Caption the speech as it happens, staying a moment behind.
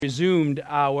Resumed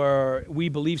our We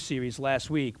Believe series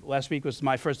last week. Last week was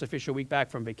my first official week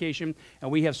back from vacation, and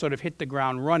we have sort of hit the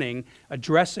ground running,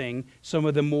 addressing some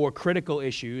of the more critical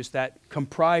issues that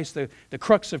comprise the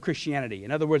crux of Christianity.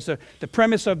 In other words, the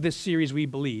premise of this series, We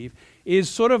Believe, is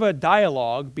sort of a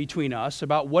dialogue between us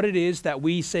about what it is that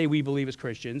we say we believe as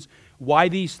Christians, why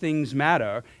these things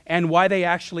matter, and why they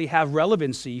actually have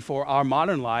relevancy for our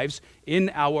modern lives in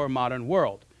our modern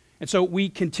world. And so we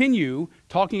continue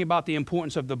talking about the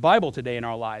importance of the Bible today in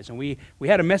our lives. And we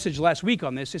had a message last week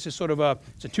on this. This is sort of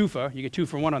it's a twofer. You get 2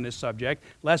 for 1 on this subject.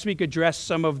 Last week addressed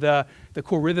some of the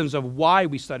core rhythms of why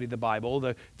we study the Bible,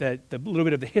 the little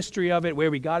bit of the history of it, where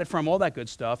we got it from, all that good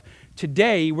stuff.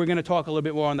 Today, we're going to talk a little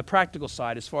bit more on the practical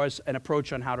side as far as an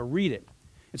approach on how to read it.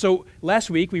 And so last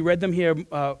week, we read them here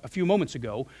a few moments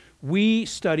ago. We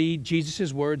studied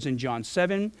Jesus' words in John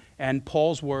 7 and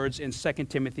Paul's words in 2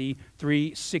 Timothy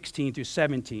 3:16 through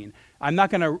 17. I'm not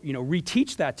going to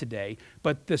reteach that today,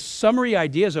 but the summary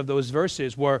ideas of those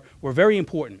verses were very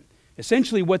important.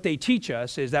 Essentially, what they teach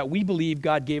us is that we believe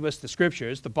God gave us the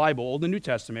Scriptures, the Bible, Old and New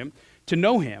Testament, to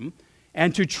know Him,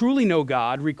 and to truly know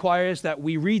God requires that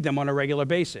we read them on a regular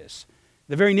basis.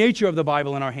 The very nature of the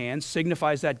Bible in our hands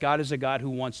signifies that God is a God who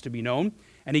wants to be known,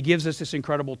 and He gives us this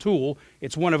incredible tool.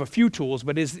 It's one of a few tools,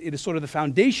 but it is sort of the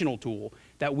foundational tool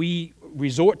that we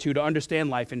resort to understand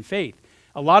life and faith.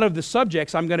 A lot of the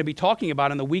subjects I'm going to be talking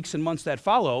about in the weeks and months that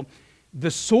follow,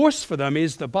 the source for them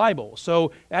is the Bible.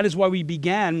 So that is why we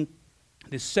began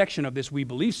this section of this We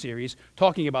Believe series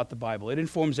talking about the Bible. It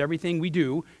informs everything we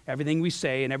do, everything we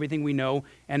say, and everything we know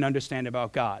and understand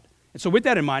about God. And so with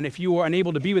that in mind, if you were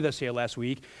unable to be with us here last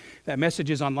week, that message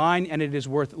is online and it is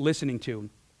worth listening to.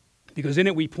 Because in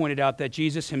it we pointed out that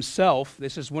Jesus Himself,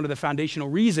 this is one of the foundational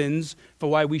reasons for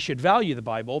why we should value the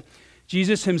Bible,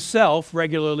 Jesus Himself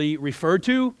regularly referred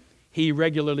to, He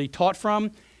regularly taught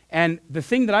from, and the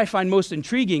thing that I find most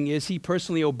intriguing is He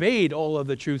personally obeyed all of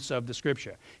the truths of the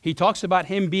Scripture. He talks about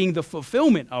Him being the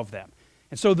fulfillment of them.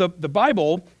 And so the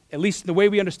Bible, at least the way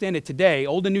we understand it today,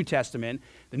 Old and New Testament,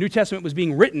 the New Testament was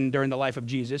being written during the life of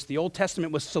Jesus. The Old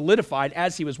Testament was solidified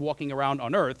as He was walking around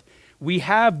on earth. We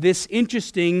have this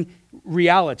interesting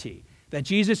reality that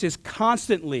Jesus is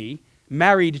constantly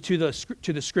married to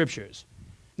the Scriptures.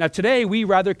 Now today, we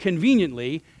rather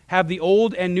conveniently have the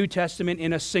Old and New Testament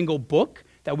in a single book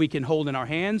that we can hold in our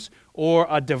hands, or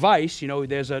a device.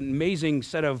 There's an amazing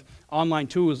set of online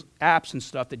tools, apps and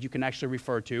stuff that you can actually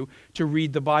refer to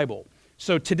read the Bible.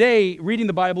 So today, reading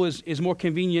the Bible is more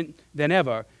convenient than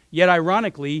ever. Yet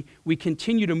ironically, we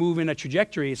continue to move in a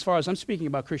trajectory, as far as I'm speaking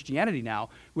about Christianity now,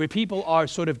 where people are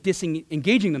sort of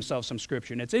disengaging themselves from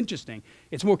Scripture. And it's interesting.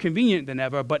 It's more convenient than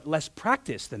ever, but less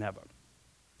practiced than ever.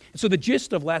 So the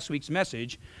gist of last week's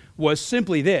message was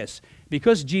simply this.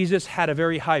 Because Jesus had a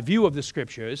very high view of the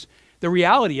Scriptures, the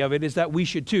reality of it is that we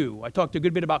should too. I talked a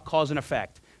good bit about cause and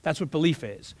effect. That's what belief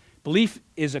is. Belief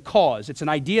is a cause. It's an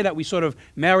idea that we sort of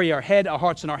marry our head, our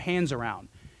hearts, and our hands around.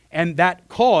 And that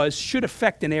cause should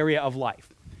affect an area of life.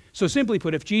 So simply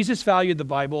put, if Jesus valued the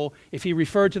Bible, if He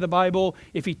referred to the Bible,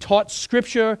 if He taught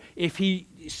Scripture, if He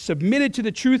submitted to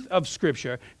the truth of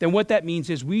Scripture, then what that means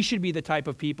is we should be the type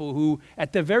of people who,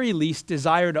 at the very least,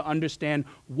 desire to understand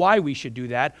why we should do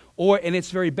that, or in its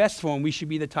very best form, we should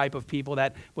be the type of people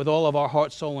that, with all of our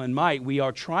heart, soul, and might, we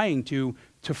are trying to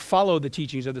follow the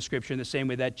teachings of the Scripture in the same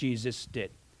way that Jesus did.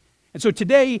 And so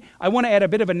today, I want to add a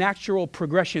bit of a natural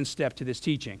progression step to this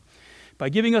teaching by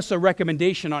giving us a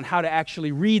recommendation on how to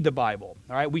actually read the Bible.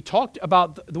 All right, we talked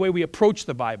about the way we approach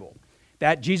the Bible,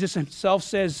 that Jesus Himself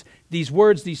says these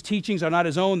words, these teachings are not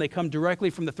His own. They come directly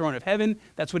from the throne of heaven.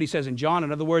 That's what He says in John.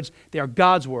 In other words, they are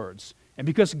God's words. And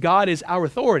because God is our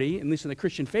authority, at least in the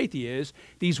Christian faith He is,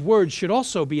 these words should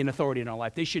also be an authority in our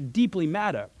life. They should deeply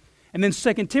matter. And then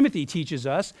 2 Timothy teaches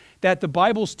us that the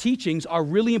Bible's teachings are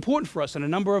really important for us in a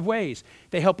number of ways.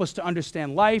 They help us to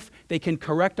understand life. They can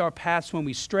correct our paths when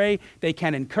we stray. They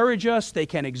can encourage us. They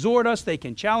can exhort us. They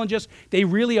can challenge us. They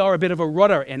really are a bit of a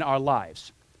rudder in our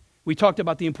lives. We talked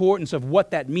about the importance of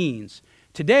what that means.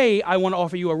 Today, I want to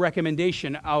offer you a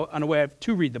recommendation on a way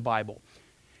to read the Bible.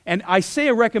 And I say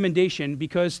a recommendation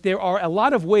because there are a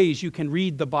lot of ways you can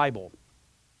read the Bible.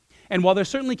 And while there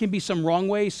certainly can be some wrong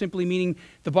ways, simply meaning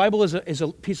the Bible is a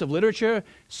piece of literature,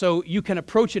 so you can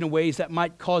approach it in ways that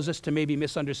might cause us to maybe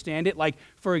misunderstand it. Like,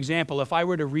 for example, if I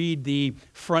were to read the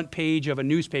front page of a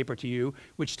newspaper to you,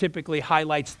 which typically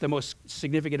highlights the most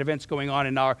significant events going on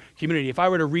in our community, if I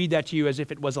were to read that to you as if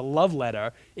it was a love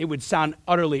letter, it would sound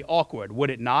utterly awkward, would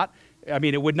it not? I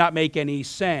mean, it would not make any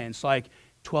sense. Like,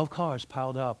 12 cars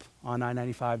piled up on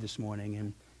I-95 this morning,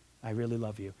 and I really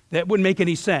love you. That wouldn't make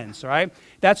any sense, all right?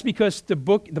 That's because the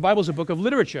Bible is a book of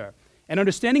literature. And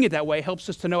understanding it that way helps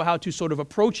us to know how to sort of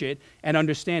approach it and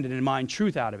understand it and mine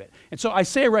truth out of it. And so I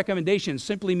say a recommendation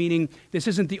simply meaning this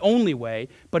isn't the only way,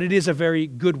 but it is a very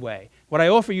good way. What I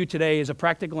offer you today is a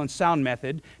practical and sound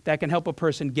method that can help a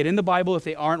person get in the Bible if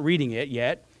they aren't reading it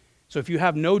yet. So if you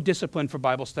have no discipline for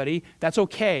Bible study, that's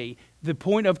okay. The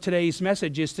point of today's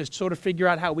message is to sort of figure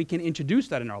out how we can introduce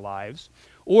that in our lives.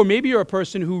 Or maybe you're a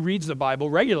person who reads the Bible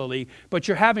regularly, but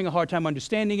you're having a hard time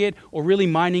understanding it or really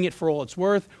mining it for all it's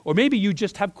worth. Or maybe you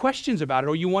just have questions about it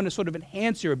or you want to sort of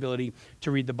enhance your ability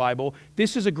to read the Bible.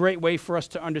 This is a great way for us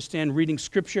to understand reading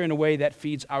Scripture in a way that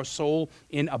feeds our soul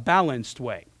in a balanced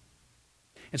way.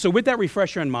 And so with that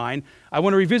refresher in mind, I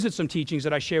want to revisit some teachings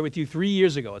that I shared with you 3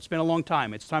 years ago. It's been a long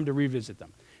time. It's time to revisit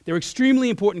them. They're extremely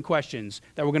important questions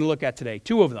that we're going to look at today,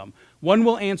 2 of them. One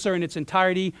we'll answer in its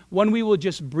entirety, one we will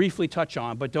just briefly touch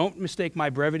on, but don't mistake my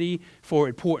brevity for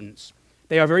importance.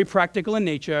 They are very practical in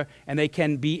nature, and they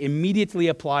can be immediately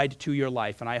applied to your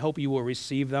life, and I hope you will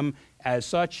receive them as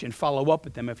such and follow up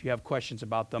with them if you have questions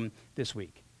about them this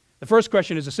week. The first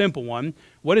question is a simple one.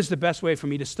 What is the best way for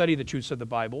me to study the truths of the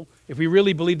Bible? If we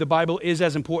really believe the Bible is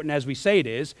as important as we say it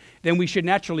is, then we should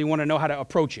naturally want to know how to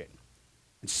approach it.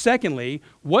 And secondly,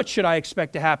 what should I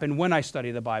expect to happen when I study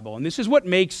the Bible? And this is what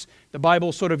makes the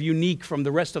Bible sort of unique from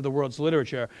the rest of the world's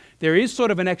literature. There is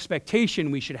sort of an expectation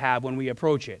we should have when we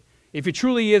approach it. If it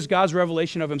truly is God's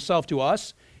revelation of himself to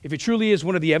us, if it truly is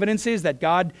one of the evidences that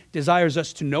God desires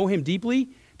us to know him deeply,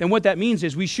 then what that means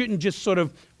is we shouldn't just sort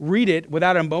of read it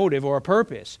without a motive or a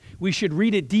purpose. We should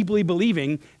read it deeply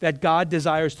believing that God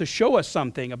desires to show us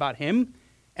something about him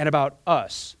and about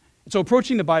us. So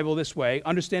approaching the Bible this way,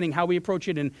 understanding how we approach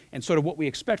it and sort of what we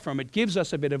expect from it, gives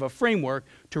us a bit of a framework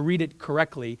to read it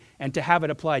correctly and to have it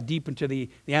applied deep into the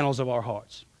annals of our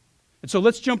hearts. And so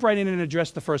let's jump right in and address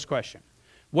the first question.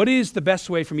 What is the best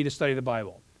way for me to study the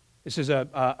Bible? This is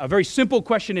a very simple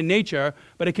question in nature,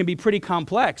 but it can be pretty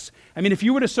complex. I mean, if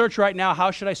you were to search right now,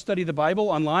 how should I study the Bible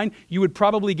online, you would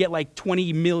probably get like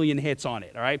 20 million hits on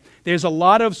it, all right? There's a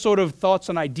lot of sort of thoughts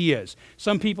and ideas.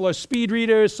 Some people are speed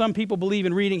readers. Some people believe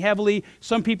in reading heavily.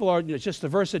 Some people are just a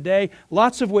verse a day.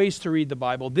 Lots of ways to read the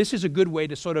Bible. This is a good way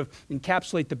to sort of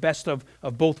encapsulate the best of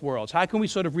both worlds. How can we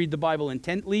sort of read the Bible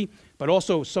intently, but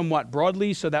also somewhat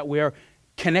broadly so that we're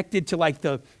connected to like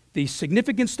the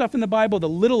significant stuff in the Bible, the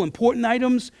little important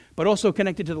items, but also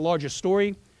connected to the larger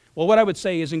story? Well, what I would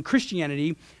say is in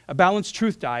Christianity, a balanced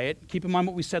truth diet, keep in mind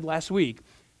what we said last week,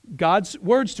 God's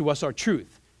words to us are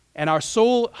truth, and our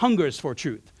soul hungers for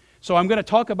truth. So I'm going to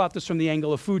talk about this from the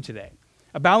angle of food today.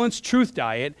 A balanced truth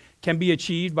diet can be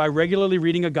achieved by regularly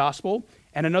reading a gospel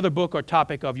and another book or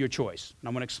topic of your choice. And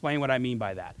I'm going to explain what I mean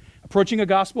by that. Approaching a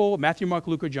gospel, Matthew, Mark,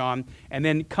 Luke, or John, and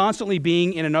then constantly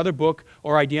being in another book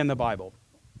or idea in the Bible.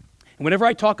 And whenever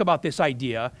I talk about this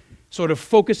idea, sort of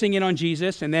focusing in on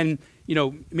Jesus and then,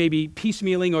 maybe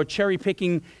piecemealing or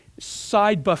cherry-picking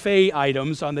side buffet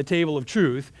items on the table of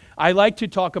truth, I like to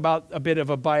talk about a bit of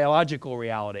a biological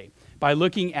reality by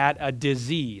looking at a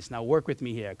disease. Now, work with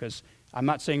me here, because I'm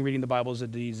not saying reading the Bible is a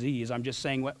disease. I'm just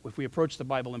saying if we approach the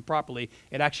Bible improperly,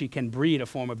 it actually can breed a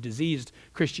form of diseased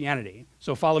Christianity.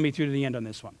 So follow me through to the end on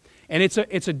this one. And it's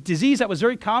a disease that was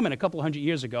very common a couple hundred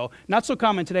years ago. Not so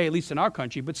common today, at least in our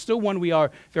country, but still one we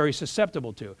are very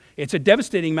susceptible to. It's a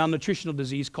devastating malnutritional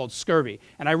disease called scurvy.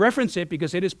 And I reference it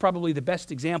because it is probably the best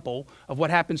example of what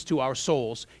happens to our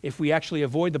souls if we actually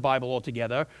avoid the Bible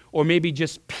altogether, or maybe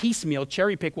just piecemeal,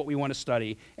 cherry pick what we want to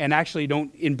study, and actually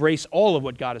don't embrace all of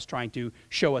what God is trying to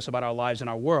show us about our lives and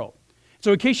our world.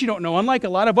 So in case you don't know, unlike a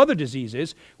lot of other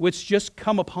diseases which just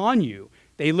come upon you,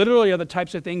 they literally are the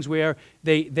types of things where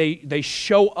they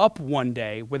show up one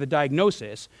day with a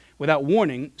diagnosis without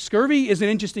warning. Scurvy is an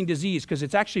interesting disease because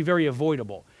it's actually very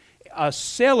avoidable.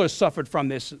 Sailors suffered from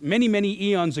this many, many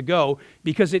eons ago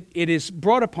because it is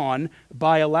brought upon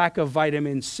by a lack of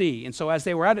vitamin C. And so as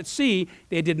they were out at sea,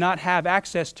 they did not have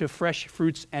access to fresh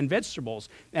fruits and vegetables.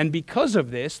 And because of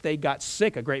this, they got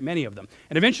sick, a great many of them.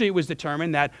 And eventually it was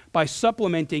determined that by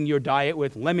supplementing your diet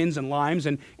with lemons and limes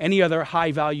and any other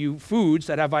high-value foods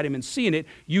that have vitamin C in it,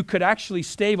 you could actually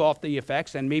stave off the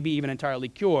effects and maybe even entirely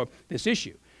cure this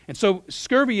issue. And so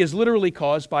scurvy is literally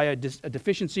caused by a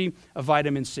deficiency of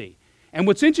vitamin C. And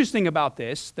what's interesting about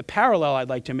this, the parallel I'd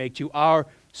like to make to our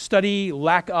study,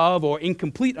 lack of, or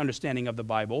incomplete understanding of the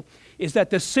Bible, is that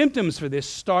the symptoms for this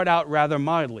start out rather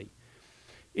mildly.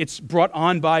 It's brought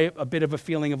on by a bit of a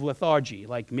feeling of lethargy,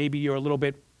 like maybe you're a little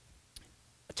bit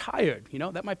tired.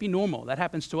 That might be normal. That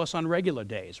happens to us on regular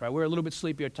days, right? We're a little bit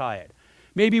sleepy or tired.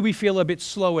 Maybe we feel a bit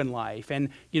slow in life and,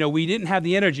 we didn't have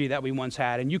the energy that we once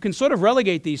had. And you can sort of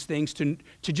relegate these things to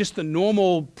just the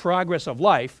normal progress of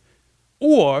life.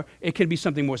 Or it can be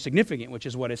something more significant, which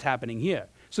is what is happening here.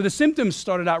 So the symptoms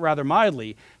started out rather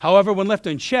mildly. However, when left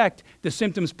unchecked, the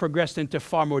symptoms progressed into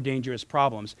far more dangerous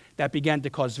problems that began to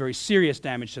cause very serious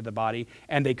damage to the body,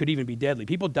 and they could even be deadly.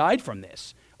 People died from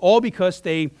this, all because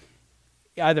they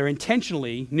either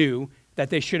intentionally knew that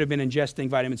they should have been ingesting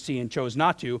vitamin C and chose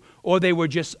not to, or they were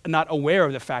just not aware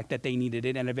of the fact that they needed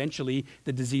it, and eventually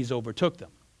the disease overtook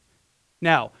them.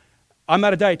 Now, I'm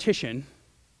not a dietitian.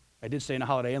 I did stay in a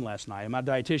Holiday Inn last night. I'm not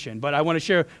a dietitian, but I want to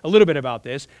share a little bit about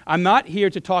this. I'm not here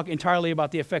to talk entirely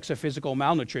about the effects of physical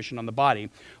malnutrition on the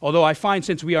body, although I find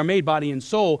since we are made body and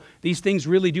soul, these things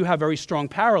really do have very strong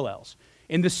parallels.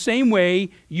 In the same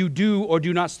way you do or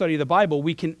do not study the Bible,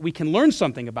 we can learn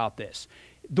something about this.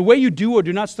 The way you do or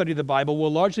do not study the Bible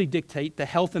will largely dictate the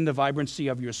health and the vibrancy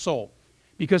of your soul,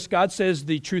 because God says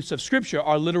the truths of Scripture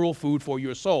are literal food for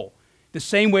your soul, the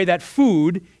same way that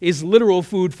food is literal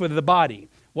food for the body.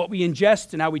 What we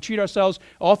ingest and how we treat ourselves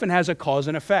often has a cause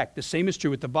and effect. The same is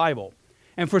true with the Bible.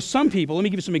 And for some people, let me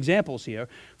give you some examples here.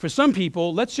 For some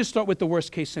people, let's just start with the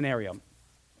worst case scenario.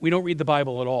 We don't read the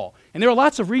Bible at all. And there are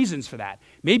lots of reasons for that.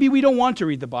 Maybe we don't want to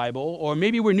read the Bible, or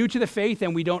maybe we're new to the faith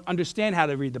and we don't understand how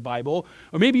to read the Bible,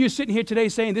 or maybe you're sitting here today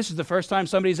saying this is the first time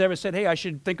somebody's ever said, hey, I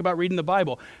should think about reading the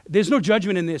Bible. There's no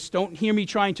judgment in this. Don't hear me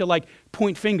trying to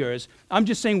point fingers. I'm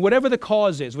just saying whatever the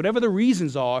cause is, whatever the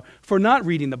reasons are for not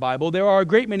reading the Bible, there are a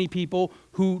great many people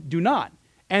who do not.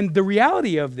 And the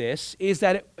reality of this is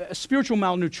that spiritual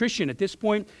malnutrition at this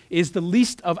point is the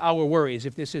least of our worries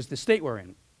if this is the state we're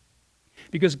in.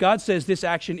 Because God says this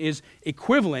action is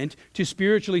equivalent to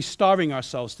spiritually starving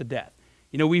ourselves to death.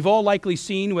 You know, we've all likely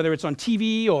seen, whether it's on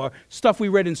TV or stuff we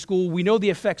read in school, we know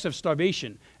the effects of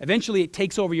starvation. Eventually it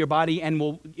takes over your body and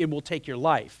it will take your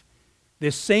life.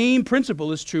 The same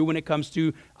principle is true when it comes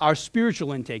to our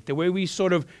spiritual intake, the way we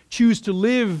sort of choose to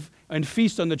live and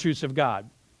feast on the truths of God.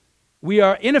 We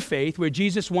are in a faith where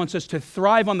Jesus wants us to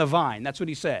thrive on the vine. That's what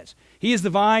he says. He is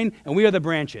the vine and we are the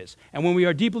branches. And when we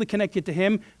are deeply connected to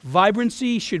him,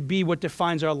 vibrancy should be what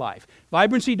defines our life.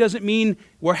 Vibrancy doesn't mean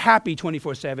we're happy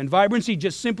 24/7. Vibrancy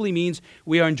just simply means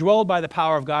we are indwelled by the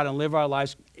power of God and live our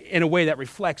lives in a way that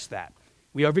reflects that.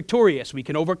 We are victorious. We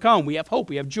can overcome. We have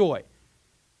hope. We have joy.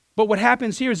 But what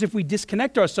happens here is if we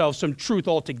disconnect ourselves from truth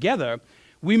altogether,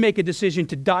 we make a decision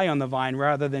to die on the vine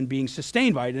rather than being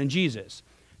sustained by it in Jesus.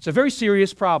 It's a very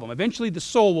serious problem. Eventually, the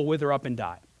soul will wither up and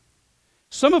die.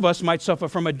 Some of us might suffer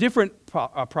from a different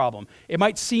problem. It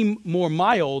might seem more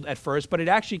mild at first, but it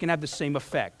actually can have the same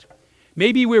effect.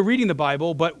 Maybe we're reading the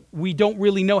Bible, but we don't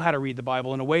really know how to read the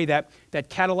Bible in a way that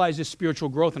catalyzes spiritual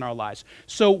growth in our lives.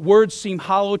 So words seem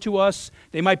hollow to us.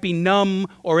 They might be numb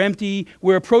or empty.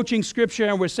 We're approaching Scripture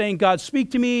and we're saying, God, speak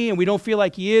to me, and we don't feel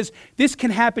like he is. This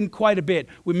can happen quite a bit.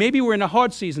 Maybe we're in a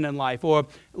hard season in life, or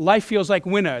life feels like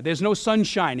winter. There's no sun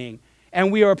shining. And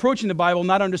we are approaching the Bible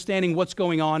not understanding what's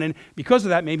going on, and because of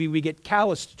that, maybe we get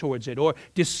calloused towards it or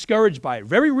discouraged by it.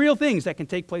 Very real things that can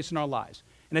take place in our lives.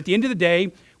 And at the end of the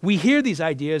day, we hear these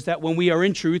ideas that when we are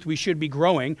in truth, we should be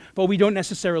growing, but we don't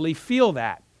necessarily feel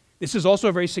that. This is also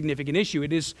a very significant issue.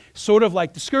 It is sort of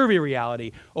like the scurvy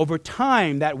reality. Over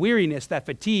time, that weariness, that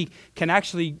fatigue can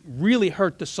actually really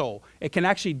hurt the soul. It can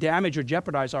actually damage or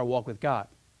jeopardize our walk with God.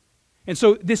 And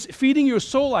so this feeding your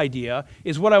soul idea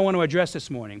is what I want to address this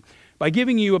morning by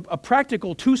giving you a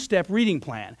practical two-step reading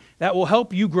plan that will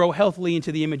help you grow healthily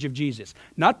into the image of Jesus.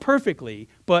 Not perfectly,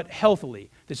 but healthily.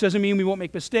 This doesn't mean we won't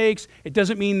make mistakes. It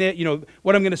doesn't mean that,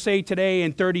 what I'm going to say today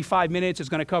in 35 minutes is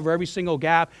going to cover every single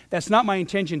gap. That's not my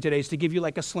intention today, is to give you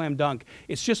like a slam dunk.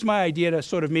 It's just my idea to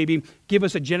sort of maybe give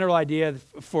us a general idea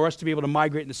for us to be able to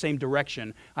migrate in the same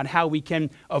direction on how we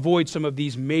can avoid some of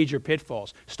these major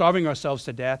pitfalls, starving ourselves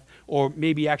to death, or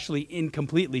maybe actually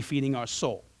incompletely feeding our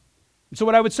soul. And so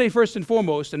what I would say first and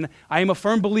foremost, and I am a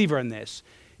firm believer in this,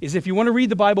 is if you want to read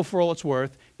the Bible for all it's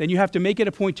worth, then you have to make it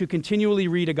a point to continually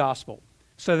read a gospel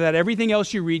so that everything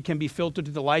else you read can be filtered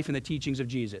to the life and the teachings of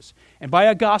Jesus. And by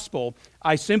a gospel,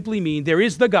 I simply mean there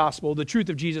is the gospel, the truth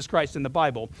of Jesus Christ in the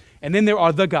Bible, and then there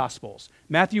are the gospels,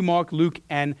 Matthew, Mark, Luke,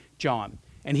 and John.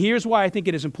 And here's why I think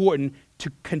it is important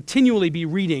to continually be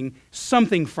reading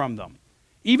something from them,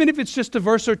 even if it's just a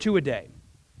verse or two a day.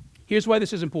 Here's why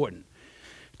this is important.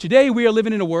 Today, we are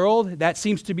living in a world that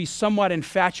seems to be somewhat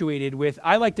infatuated with,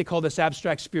 I like to call this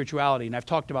abstract spirituality, and I've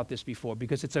talked about this before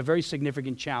because it's a very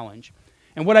significant challenge.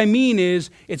 And what I mean is,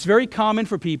 it's very common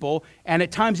for people, and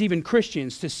at times even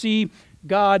Christians, to see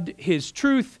God, his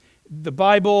truth, the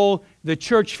Bible, the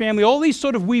church family, all these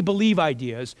sort of we believe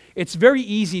ideas. It's very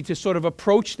easy to sort of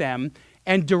approach them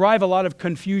and derive a lot of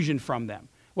confusion from them.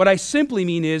 What I simply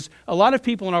mean is, a lot of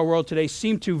people in our world today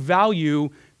seem to value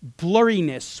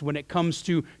blurriness when it comes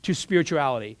to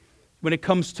spirituality. when it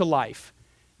comes to life.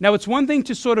 Now, it's one thing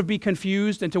to sort of be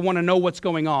confused and to want to know what's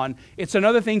going on. It's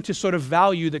another thing to sort of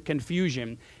value the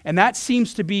confusion. And that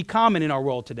seems to be common in our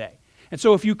world today. And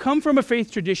so if you come from a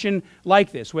faith tradition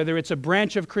like this, whether it's a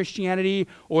branch of Christianity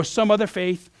or some other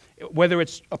faith, whether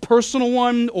it's a personal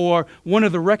one or one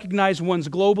of the recognized ones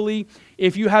globally,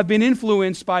 if you have been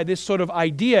influenced by this sort of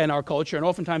idea in our culture, and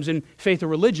oftentimes in faith or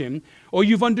religion, or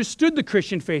you've understood the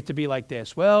Christian faith to be like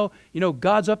this, well,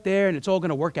 God's up there and it's all going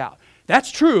to work out. That's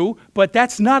true, but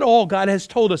that's not all God has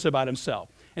told us about himself.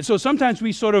 And so sometimes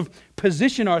we sort of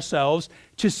position ourselves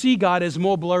to see God as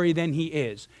more blurry than he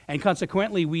is. And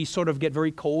consequently, we sort of get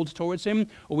very cold towards him,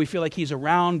 or we feel like he's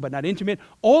around but not intimate.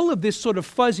 All of this sort of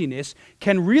fuzziness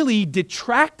can really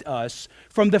detract us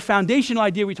from the foundational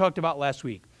idea we talked about last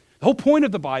week. The whole point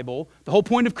of the Bible, the whole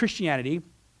point of Christianity,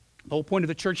 the whole point of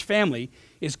the church family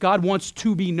is God wants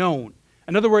to be known.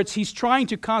 In other words, he's trying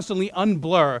to constantly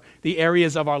unblur the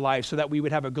areas of our life so that we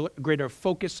would have a greater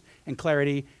focus and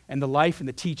clarity in the life and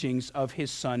the teachings of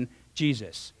his son,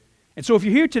 Jesus. And so if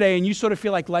you're here today and you sort of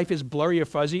feel like life is blurry or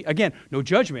fuzzy, again, no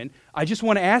judgment, I just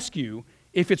want to ask you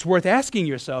if it's worth asking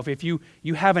yourself if you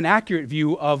have an accurate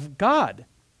view of God.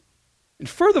 And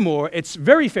furthermore, it's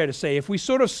very fair to say if we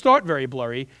sort of start very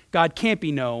blurry, God can't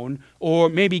be known, or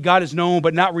maybe God is known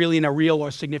but not really in a real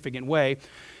or significant way,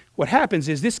 what happens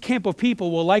is this camp of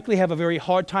people will likely have a very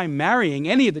hard time marrying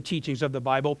any of the teachings of the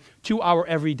Bible to our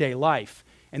everyday life.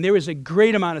 And there is a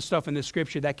great amount of stuff in the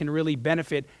scripture that can really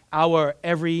benefit our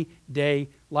everyday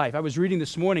life. I was reading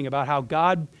this morning about how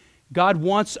God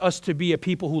wants us to be a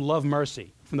people who love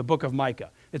mercy from the book of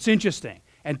Micah. It's interesting.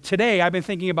 And today I've been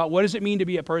thinking about what does it mean to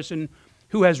be a person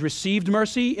who has received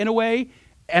mercy in a way,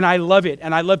 and I love it,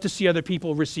 and I love to see other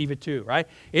people receive it too, right?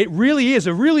 It really is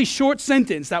a really short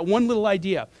sentence, that one little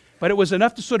idea. But it was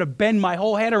enough to sort of bend my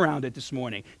whole head around it this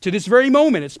morning. To this very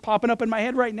moment, it's popping up in my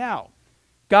head right now.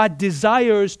 God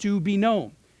desires to be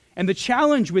known. And the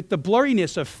challenge with the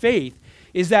blurriness of faith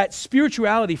is that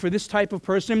spirituality for this type of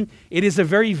person, it is a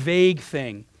very vague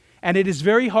thing. And it is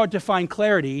very hard to find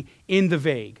clarity in the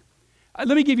vague.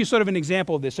 Let me give you sort of an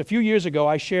example of this. A few years ago,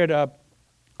 I shared a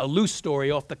loose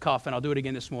story off the cuff, and I'll do it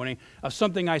again this morning, of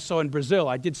something I saw in Brazil.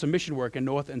 I did some mission work in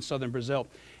north and southern Brazil.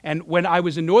 And when I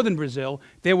was in northern Brazil,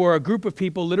 there were a group of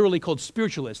people literally called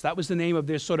spiritualists. That was the name of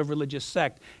their sort of religious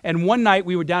sect. And one night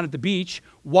we were down at the beach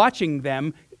watching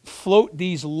them float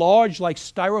these large, like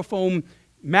styrofoam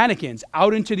mannequins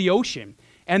out into the ocean.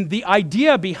 And the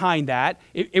idea behind that,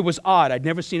 it was odd. I'd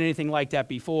never seen anything like that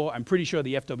before. I'm pretty sure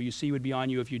the FWC would be on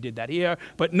you if you did that here.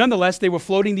 But nonetheless, they were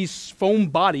floating these foam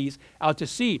bodies out to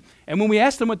sea. And when we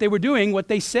asked them what they were doing, what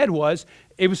they said was,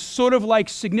 it was sort of like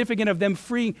significant of them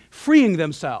freeing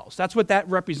themselves. That's what that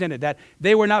represented, that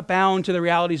they were not bound to the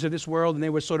realities of this world and they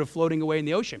were sort of floating away in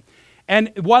the ocean.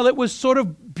 And while it was sort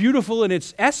of beautiful in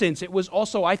its essence, it was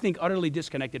also, I think, utterly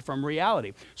disconnected from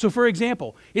reality. So, for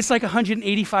example, it's like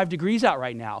 185 degrees out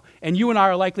right now, and you and I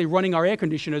are likely running our air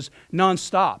conditioners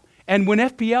nonstop. And when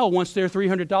FPL wants their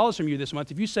 $300 from you this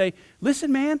month, if you say,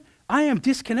 listen, man, I am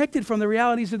disconnected from the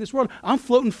realities of this world. I'm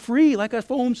floating free like a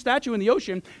foam statue in the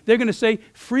ocean. They're going to say,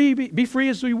 be free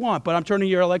as you want, but I'm turning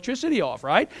your electricity off,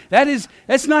 right?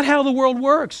 That's not how the world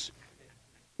works.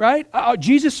 Right?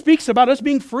 Jesus speaks about us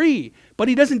being free, but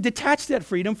he doesn't detach that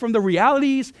freedom from the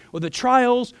realities or the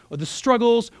trials or the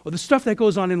struggles or the stuff that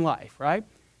goes on in life, right?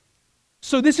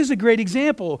 So this is a great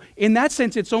example. In that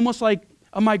sense, it's almost like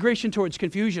a migration towards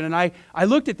confusion. And I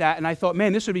looked at that and I thought,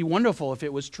 man, this would be wonderful if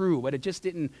it was true, but it just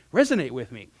didn't resonate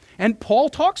with me. And Paul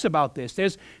talks about this.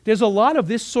 There's a lot of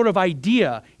this sort of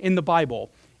idea in the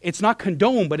Bible. It's not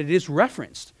condoned, but it is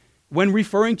referenced when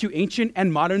referring to ancient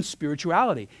and modern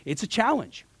spirituality. It's a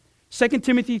challenge. 2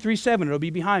 Timothy 3:7, it'll be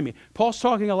behind me. Paul's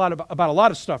talking about a lot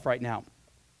of stuff right now.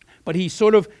 But he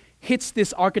sort of hits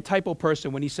this archetypal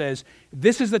person when he says,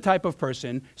 this is the type of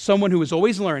person, someone who is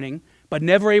always learning, but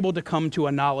never able to come to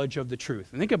a knowledge of the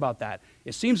truth. And think about that.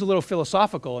 It seems a little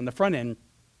philosophical in the front end,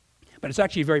 but it's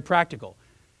actually very practical.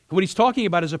 What he's talking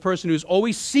about is a person who's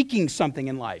always seeking something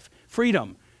in life,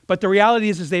 freedom. But the reality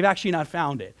is they've actually not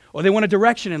found it. Or they want a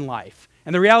direction in life.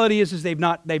 And the reality is they've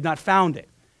not found it.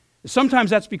 Sometimes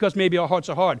that's because maybe our hearts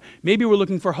are hard. Maybe we're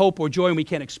looking for hope or joy and we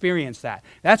can't experience that.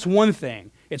 That's one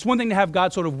thing. It's one thing to have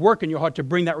God sort of work in your heart to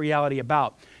bring that reality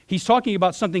about. He's talking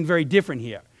about something very different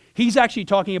here. He's actually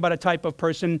talking about a type of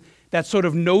person that sort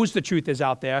of knows the truth is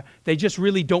out there. They just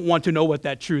really don't want to know what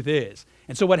that truth is.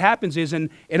 And so what happens is in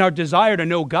our desire to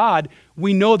know God,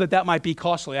 we know that might be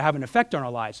costly or have an effect on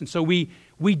our lives. And so we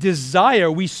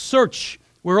desire, we search,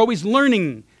 we're always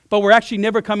learning, but we're actually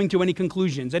never coming to any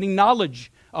conclusions, any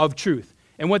knowledge of truth.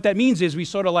 And what that means is we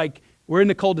sort of like, we're in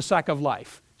the cul-de-sac of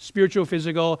life. spiritual,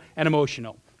 physical, and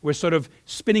emotional. We're sort of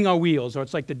spinning our wheels, or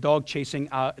it's like the dog chasing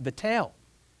the tail.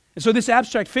 And so this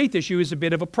abstract faith issue is a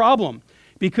bit of a problem,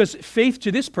 because faith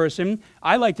to this person,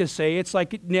 I like to say, it's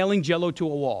like nailing Jell-O to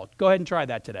a wall. Go ahead and try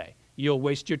that today. You'll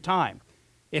waste your time.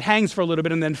 It hangs for a little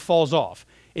bit and then falls off.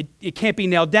 It can't be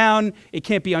nailed down, it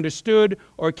can't be understood,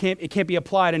 or it can't be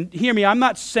applied. And hear me, I'm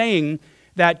not saying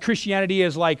that Christianity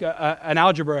is like an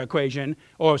algebra equation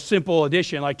or simple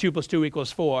addition, like 2 + 2 =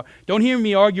 4. Don't hear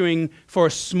me arguing for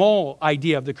a small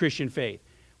idea of the Christian faith.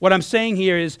 What I'm saying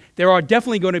here is there are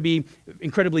definitely going to be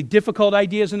incredibly difficult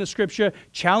ideas in the Scripture,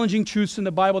 challenging truths in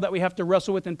the Bible that we have to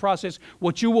wrestle with and process.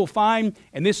 What you will find,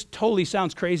 and this totally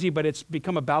sounds crazy, but it's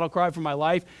become a battle cry for my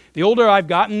life, the older I've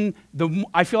gotten,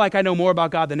 I feel like I know more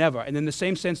about God than ever. And in the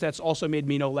same sense, that's also made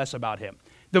me know less about Him.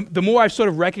 The more I've sort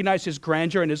of recognized His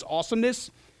grandeur and His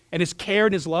awesomeness and His care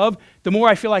and His love, the more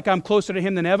I feel like I'm closer to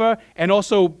Him than ever, and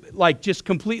also like just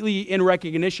completely in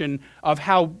recognition of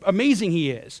how amazing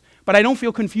He is. But I don't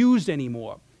feel confused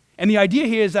anymore. And the idea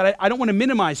here is that I don't want to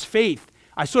minimize faith.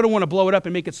 I sort of want to blow it up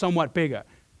and make it somewhat bigger.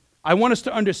 I want us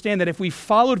to understand that if we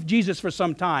followed Jesus for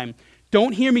some time,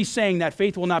 don't hear me saying that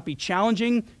faith will not be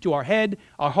challenging to our head,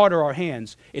 our heart, or our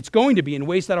hands. It's going to be in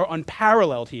ways that are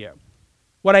unparalleled here.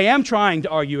 What I am trying to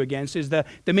argue against is the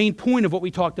main point of what we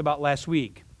talked about last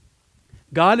week.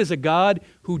 God is a God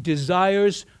who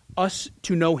desires us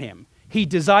to know Him. He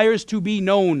desires to be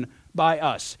known by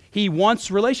us. He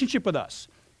wants relationship with us.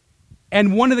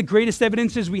 And one of the greatest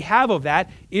evidences we have of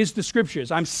that is the Scriptures.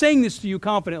 I'm saying this to you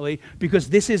confidently because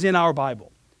this is in our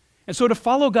Bible. And so to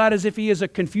follow God as if He is a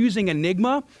confusing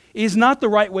enigma is not the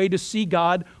right way to see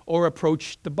God or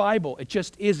approach the Bible. It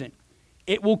just isn't.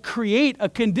 It will create a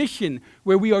condition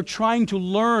where we are trying to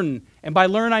learn, and by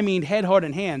learn I mean head, heart,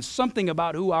 and hands, something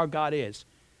about who our God is.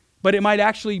 But it might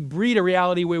actually breed a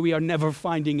reality where we are never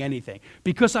finding anything,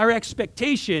 because our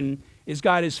expectation is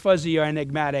God is fuzzy or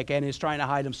enigmatic and is trying to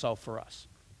hide Himself for us.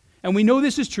 And we know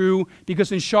this is true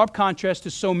because in sharp contrast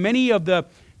to so many of the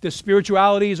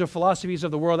spiritualities or philosophies of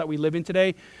the world that we live in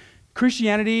today,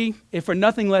 Christianity, if for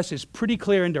nothing less, is pretty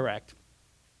clear and direct.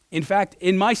 In fact,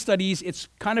 in my studies, it's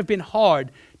kind of been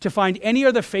hard to find any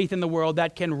other faith in the world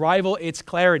that can rival its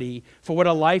clarity for what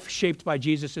a life shaped by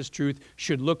Jesus' truth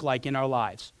should look like in our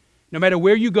lives. No matter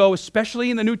where you go,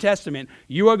 especially in the New Testament,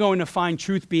 you are going to find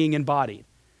truth being embodied.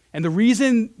 And the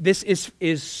reason this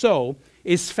is so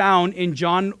is found in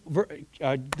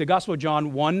the Gospel of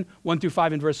John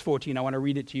 1:1-5 and verse 14. I want to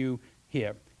read it to you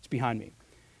here. It's behind me.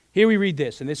 Here we read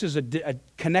this, and this is a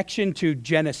connection to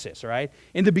Genesis, all right?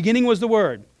 In the beginning was the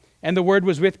Word, and the Word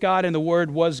was with God, and the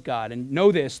Word was God. And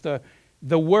know this,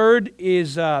 the Word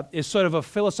is sort of a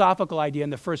philosophical idea in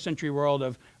the first century world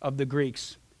of the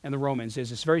Greeks and the Romans.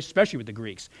 It's very especially with the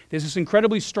Greeks. There's this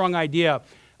incredibly strong idea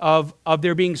of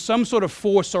there being some sort of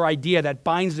force or idea that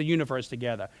binds the universe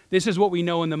together. This is what we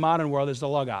know in the modern world as the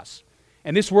Logos.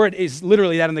 And this word is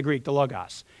literally that in the Greek, the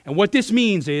Logos. And what this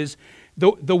means is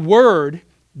the Word,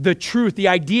 the truth, the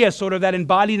idea sort of that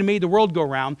embodied and made the world go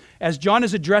round. As John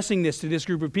is addressing this to this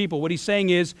group of people, what he's saying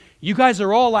is, you guys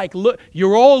are all like,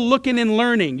 you're all looking and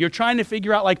learning. You're trying to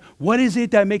figure out like, what is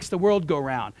it that makes the world go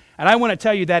round? And I want to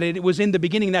tell you that it was in the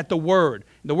beginning that the Word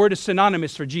is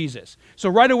synonymous for Jesus. So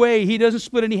right away, he doesn't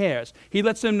split any hairs. He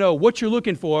lets them know what you're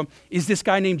looking for is this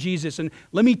guy named Jesus. And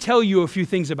let me tell you a few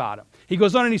things about him. He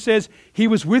goes on and he says, he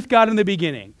was with God in the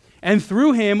beginning, and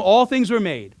through him all things were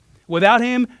made. Without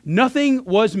him, nothing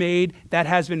was made that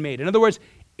has been made. In other words,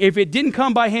 if it didn't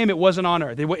come by him, it wasn't on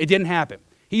earth. It didn't happen.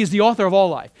 He is the author of all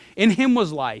life. In him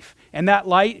was life, and that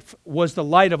life was the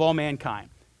light of all mankind.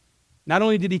 Not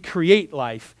only did he create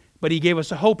life, but he gave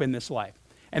us a hope in this life.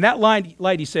 And that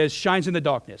light, he says, shines in the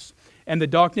darkness, and the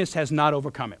darkness has not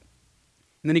overcome it.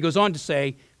 And then he goes on to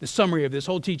say, the summary of this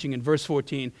whole teaching in verse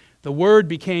 14, the Word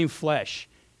became flesh.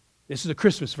 This is a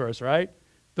Christmas verse, right?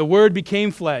 The Word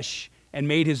became flesh and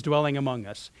made his dwelling among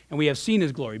us. And we have seen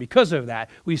his glory. Because of that,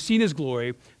 we've seen his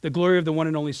glory, the glory of the one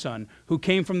and only Son, who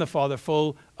came from the Father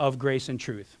full of grace and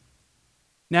truth.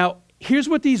 Now, here's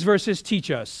what these verses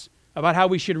teach us about how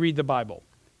we should read the Bible.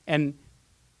 And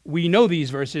we know these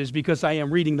verses because I am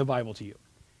reading the Bible to you.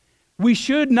 We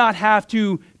should not have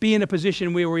to be in a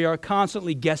position where we are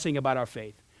constantly guessing about our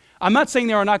faith. I'm not saying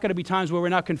there are not going to be times where we're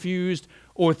not confused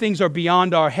or things are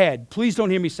beyond our head. Please don't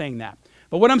hear me saying that.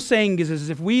 But what I'm saying is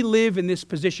if we live in this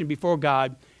position before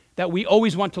God, that we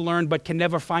always want to learn but can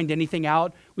never find anything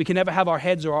out, we can never have our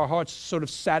heads or our hearts sort of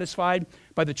satisfied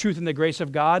by the truth and the grace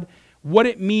of God, what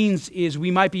it means is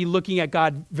we might be looking at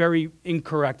God very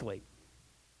incorrectly.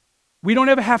 We don't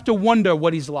ever have to wonder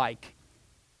what he's like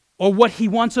or what he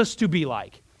wants us to be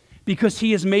like, because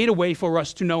he has made a way for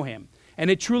us to know him. And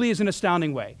it truly is an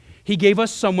astounding way. He gave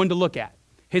us someone to look at.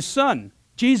 His Son,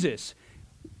 Jesus.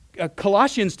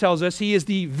 Colossians tells us he is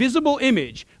the visible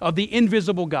image of the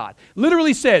invisible God.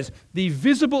 Literally says, the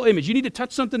visible image. You need to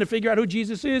touch something to figure out who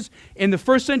Jesus is. In the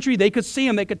first century, they could see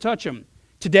him, they could touch him.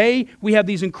 Today, we have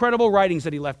these incredible writings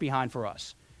that he left behind for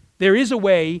us. There is a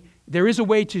way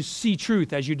to see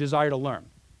truth as you desire to learn.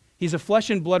 He's a flesh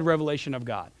and blood revelation of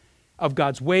God, of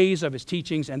God's ways, of his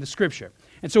teachings, and the Scripture.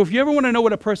 And so if you ever want to know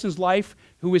what a person's life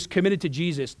who is committed to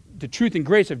Jesus, the truth and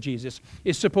grace of Jesus,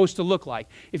 is supposed to look like,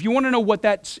 if you want to know what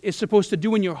that is supposed to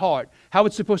do in your heart, how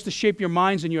it's supposed to shape your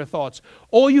minds and your thoughts,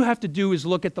 all you have to do is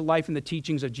look at the life and the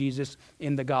teachings of Jesus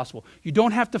in the gospel. You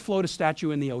don't have to float a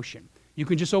statue in the ocean. You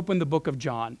can just open the book of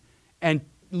John and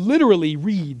literally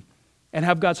read and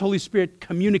have God's Holy Spirit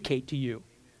communicate to you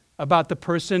about the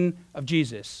person of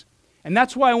Jesus. And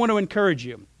that's why I want to encourage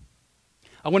you.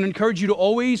 I want to encourage you to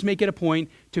always make it a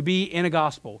point to be in a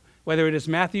gospel, whether it is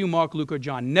Matthew, Mark, Luke, or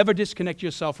John. Never disconnect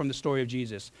yourself from the story of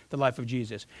Jesus, the life of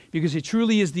Jesus, because it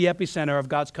truly is the epicenter of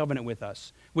God's covenant with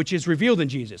us, which is revealed in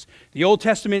Jesus. The Old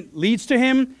Testament leads to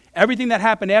him. Everything that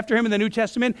happened after him in the New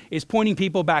Testament is pointing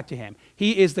people back to him.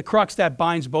 He is the crux that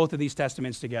binds both of these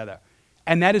testaments together.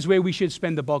 And that is where we should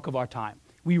spend the bulk of our time.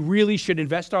 We really should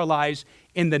invest our lives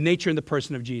in the nature and the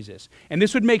person of Jesus. And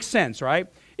this would make sense, right?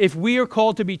 If we are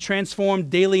called to be transformed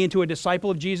daily into a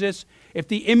disciple of Jesus, if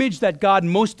the image that God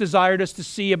most desired us to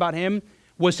see about him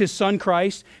was his Son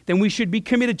Christ, then we should be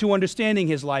committed to understanding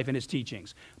his life and his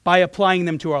teachings by applying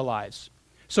them to our lives.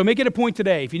 So make it a point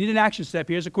today. If you need an action step,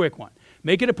 here's a quick one.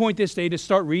 Make it a point this day to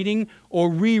start reading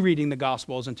or rereading the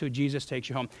Gospels until Jesus takes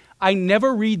you home. I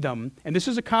never read them, and this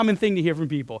is a common thing to hear from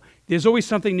people. There's always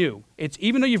something new. It's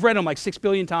even though you've read them like 6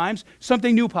 billion times,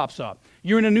 something new pops up.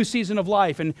 You're in a new season of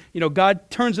life, and God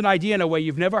turns an idea in a way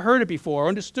you've never heard it before or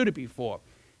understood it before.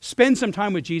 Spend some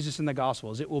time with Jesus in the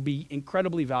Gospels. It will be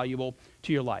incredibly valuable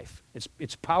to your life.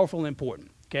 It's powerful and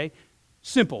important, okay?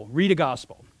 Simple. Read a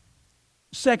Gospel.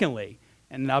 Secondly,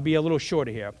 and I'll be a little shorter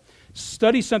here,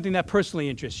 study something that personally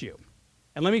interests you.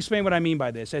 And let me explain what I mean by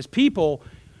this. As people,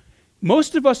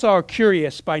 most of us are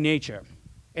curious by nature.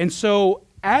 And so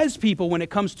as people, when it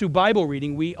comes to Bible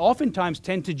reading, we oftentimes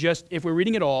tend to just, if we're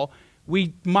reading at all,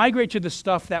 we migrate to the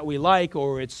stuff that we like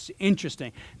or it's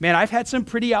interesting. Man, I've had some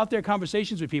pretty out there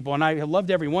conversations with people, and I have loved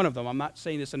every one of them. I'm not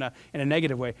saying this in a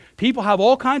negative way. People have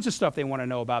all kinds of stuff they want to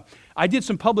know about. I did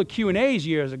some public Q&As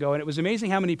years ago, and it was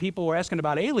amazing how many people were asking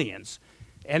about aliens.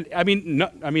 And I mean,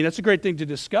 that's a great thing to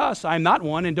discuss. I'm not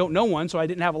one and don't know one, so I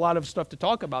didn't have a lot of stuff to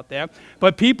talk about there.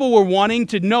 But people were wanting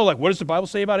to know, like, what does the Bible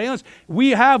say about aliens? We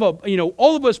have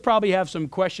all of us probably have some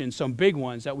questions, some big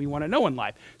ones that we want to know in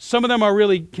life. Some of them are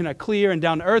really kind of clear and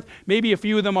down to earth. Maybe a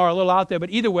few of them are a little out there, but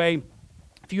either way,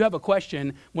 if you have a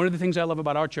question, one of the things I love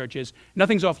about our church is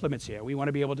nothing's off limits here. We want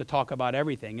to be able to talk about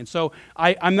everything. And so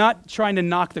I'm not trying to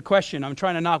knock the question. I'm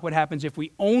trying to knock what happens if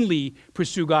we only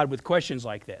pursue God with questions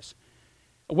like this.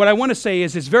 What I want to say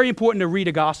is it's very important to read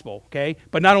a gospel, okay?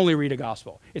 But not only read a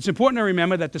gospel. It's important to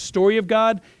remember that the story of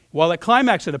God, while it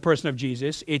climaxed at the person of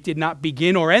Jesus, it did not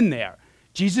begin or end there.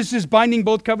 Jesus is binding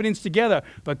both covenants together,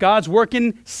 but God's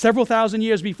working several thousand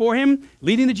years before him,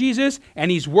 leading to Jesus, and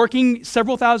he's working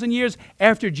several thousand years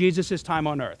after Jesus' time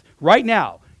on earth. Right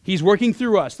now, he's working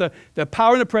through us. The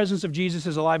power and the presence of Jesus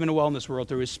is alive and well in this world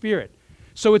through his Spirit.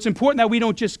 So it's important that we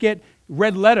don't just get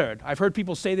red-lettered. I've heard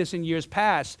people say this in years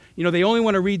past. They only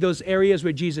want to read those areas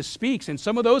where Jesus speaks, and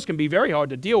some of those can be very hard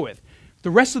to deal with. The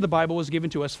rest of the Bible was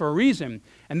given to us for a reason,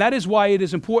 and that is why it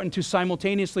is important to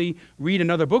simultaneously read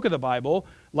another book of the Bible,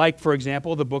 like, for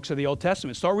example, the books of the Old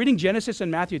Testament. Start reading Genesis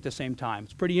and Matthew at the same time.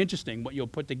 It's pretty interesting what you'll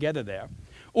put together there.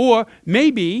 Or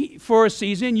maybe, for a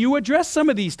season, you address some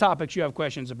of these topics you have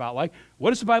questions about, like,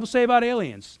 what does the Bible say about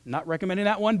aliens? Not recommending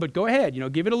that one, but go ahead,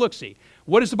 give it a look-see.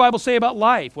 What does the Bible say about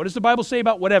life? What does the Bible say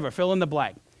about whatever? Fill in the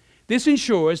blank. This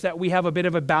ensures that we have a bit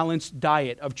of a balanced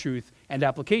diet of truth and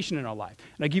application in our life.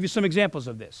 And I'll give you some examples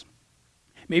of this.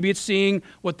 Maybe it's seeing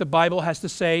what the Bible has to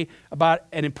say about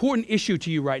an important issue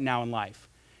to you right now in life.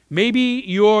 Maybe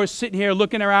you're sitting here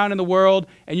looking around in the world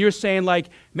and you're saying, like,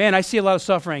 man, I see a lot of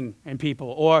suffering in people.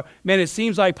 Or, man, it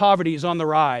seems like poverty is on the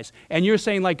rise. And you're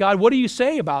saying, like, God, what do you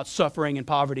say about suffering and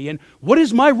poverty? And what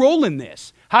is my role in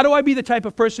this? How do I be the type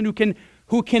of person who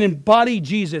can embody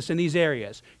Jesus in these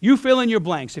areas? You fill in your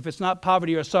blanks if it's not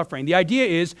poverty or suffering. The idea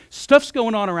is stuff's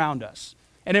going on around us.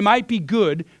 And it might be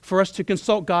good for us to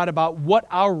consult God about what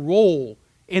our role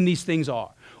in these things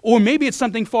are. Or maybe it's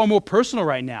something far more personal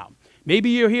right now.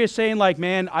 Maybe you're here saying, like,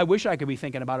 man, I wish I could be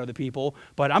thinking about other people,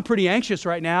 but I'm pretty anxious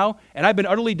right now, and I've been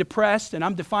utterly depressed, and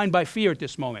I'm defined by fear at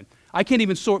this moment. I can't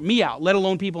even sort me out, let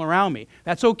alone people around me.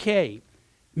 That's okay.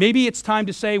 Maybe it's time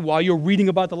to say, while you're reading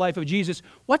about the life of Jesus,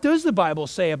 what does the Bible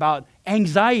say about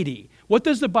anxiety? What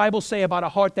does the Bible say about a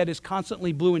heart that is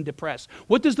constantly blue and depressed?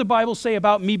 What does the Bible say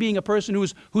about me being a person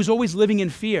who's always living in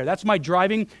fear? That's my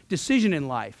driving decision in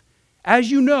life.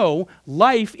 As you know,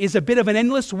 life is a bit of an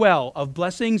endless well of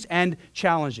blessings and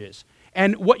challenges.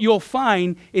 And what you'll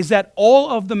find is that all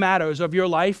of the matters of your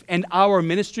life and our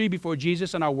ministry before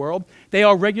Jesus and our world, they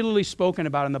are regularly spoken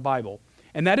about in the Bible.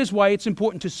 And that is why it's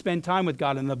important to spend time with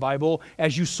God in the Bible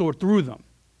as you sort through them.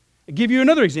 I'll give you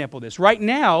another example of this. Right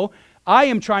now, I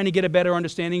am trying to get a better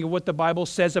understanding of what the Bible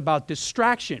says about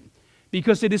distraction,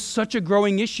 because it is such a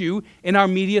growing issue in our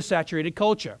media-saturated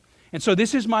culture. And so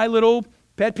this is my little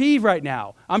pet peeve right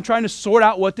now. I'm trying to sort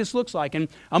out what this looks like, and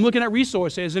I'm looking at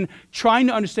resources and trying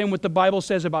to understand what the Bible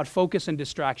says about focus and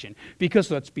distraction.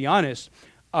 Because let's be honest,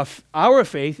 our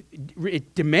faith,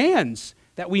 it demands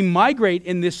that we migrate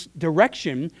in this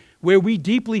direction where we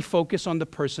deeply focus on the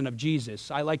person of Jesus.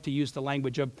 I like to use the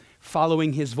language of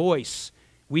following his voice.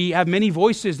 We have many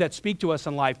voices that speak to us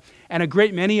in life, and a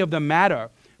great many of them matter.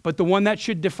 But the one that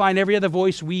should define every other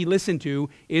voice we listen to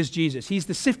is Jesus. He's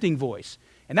the sifting voice.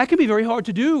 And that can be very hard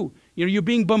to do. You know, you're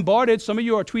being bombarded. Some of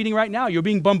you are tweeting right now. You're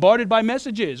being bombarded by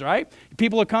messages, right?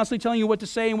 People are constantly telling you what to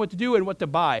say and what to do and what to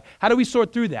buy. How do we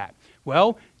sort through that?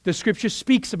 Well, the Scripture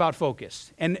speaks about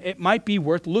focus, and it might be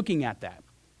worth looking at that.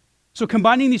 So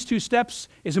combining these two steps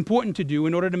is important to do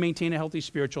in order to maintain a healthy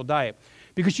spiritual diet,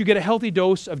 because you get a healthy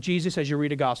dose of Jesus as you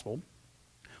read a gospel,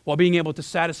 while being able to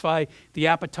satisfy the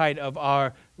appetite of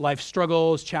our life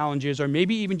struggles, challenges, or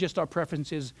maybe even just our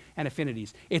preferences and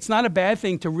affinities. It's not a bad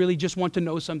thing to really just want to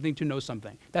know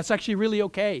something. That's actually really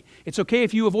okay. It's okay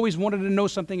if you have always wanted to know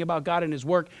something about God and his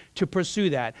work to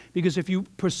pursue that, because if you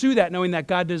pursue that knowing that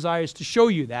God desires to show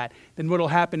you that, then what will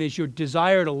happen is your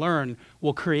desire to learn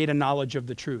will create a knowledge of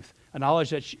the truth, a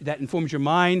knowledge that informs your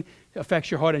mind,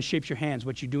 affects your heart, and shapes your hands,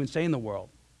 what you do and say in the world.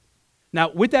 Now,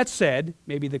 with that said,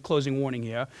 maybe the closing warning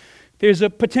here, there's a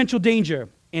potential danger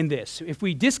in this. If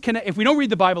we don't read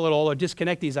the Bible at all or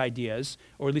disconnect these ideas,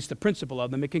 or at least the principle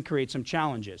of them, it can create some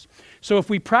challenges. So if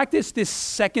we practice this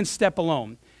second step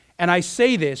alone, and I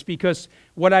say this because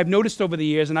what I've noticed over the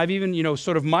years, and I've even,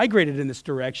 sort of migrated in this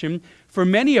direction, for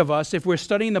many of us, if we're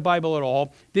studying the Bible at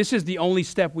all, this is the only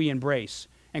step we embrace.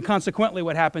 And consequently,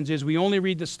 what happens is we only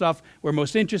read the stuff we're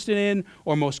most interested in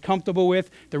or most comfortable with.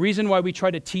 The reason why we try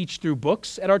to teach through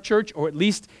books at our church, or at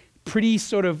least pretty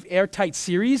sort of airtight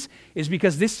series, is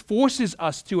because this forces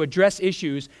us to address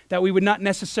issues that we would not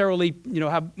necessarily,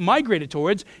 have migrated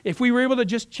towards if we were able to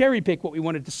just cherry pick what we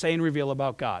wanted to say and reveal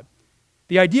about God.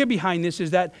 The idea behind this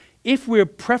is that if we're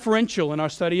preferential in our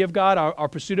study of God, our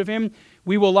pursuit of him,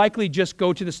 we will likely just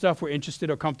go to the stuff we're interested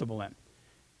or comfortable in.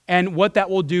 And what that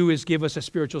will do is give us a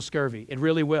spiritual scurvy. It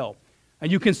really will.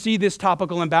 And you can see this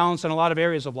topical imbalance in a lot of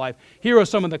areas of life. Here are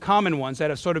some of the common ones that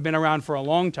have sort of been around for a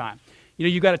long time.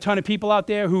 You've got a ton of people out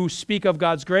there who speak of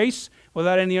God's grace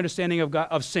without any understanding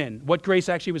of sin, what grace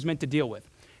actually was meant to deal with.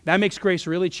 That makes grace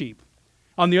really cheap.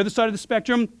 On the other side of the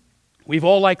spectrum, we've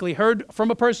all likely heard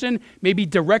from a person, maybe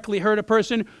directly heard a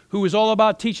person who is all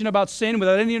about teaching about sin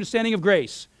without any understanding of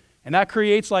grace. And that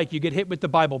creates you get hit with the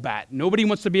Bible bat. Nobody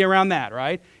wants to be around that,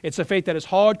 right? It's a faith that is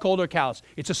hard, cold, or callous.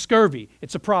 It's a scurvy.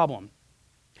 It's a problem.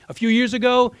 A few years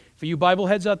ago, for you Bible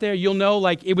heads out there, you'll know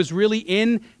it was really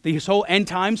in these whole end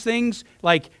times things.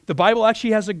 The Bible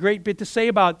actually has a great bit to say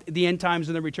about the end times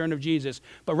and the return of Jesus.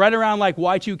 But right around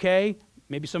Y2K,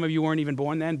 maybe some of you weren't even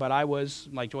born then, but I was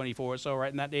 24 or so, right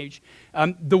in that age.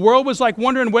 The world was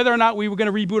wondering whether or not we were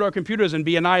going to reboot our computers and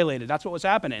be annihilated. That's what was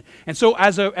happening. And so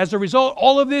as a result,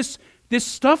 all of this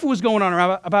stuff was going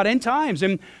on about end times.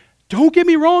 And don't get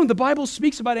me wrong, the Bible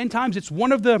speaks about end times. It's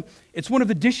one of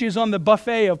the dishes on the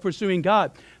buffet of pursuing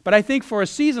God. But I think for a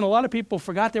season, a lot of people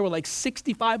forgot there were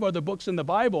 65 other books in the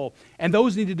Bible, and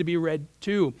those needed to be read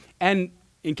too. And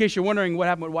in case you're wondering what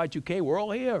happened with Y2K, we're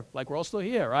all here. We're all still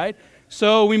here, right?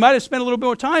 So we might have spent a little bit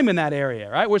more time in that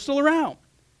area, right? We're still around.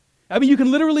 I mean, you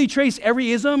can literally trace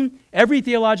every ism, every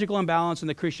theological imbalance in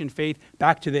the Christian faith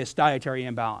back to this dietary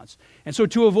imbalance. And so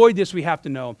to avoid this, we have to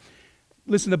know,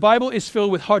 listen, the Bible is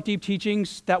filled with heart-deep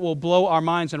teachings that will blow our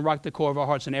minds and rock the core of our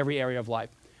hearts in every area of life.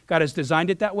 God has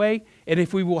designed it that way, and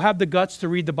if we will have the guts to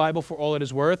read the Bible for all it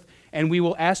is worth, and we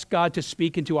will ask God to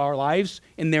speak into our lives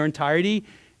in their entirety,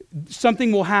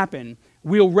 something will happen.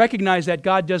 We'll recognize that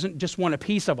God doesn't just want a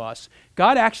piece of us.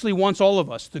 God actually wants all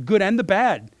of us, the good and the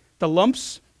bad, the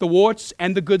lumps, the warts,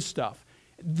 and the good stuff.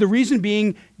 The reason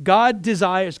being, God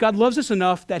loves us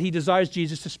enough that he desires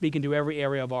Jesus to speak into every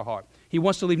area of our heart. He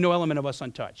wants to leave no element of us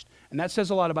untouched. And that says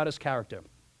a lot about his character.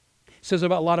 It says a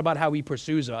lot about how he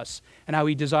pursues us and how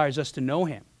he desires us to know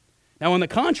him. Now, on the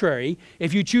contrary,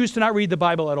 if you choose to not read the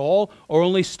Bible at all or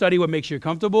only study what makes you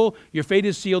comfortable, your fate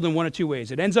is sealed in one of two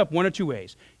ways. It ends up one of two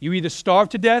ways. You either starve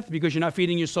to death because you're not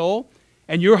feeding your soul,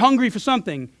 and you're hungry for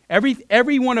something.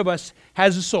 Every one of us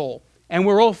has a soul, and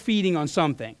we're all feeding on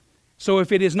something. So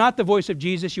if it is not the voice of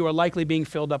Jesus, you are likely being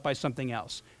filled up by something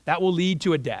else. That will lead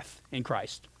to a death in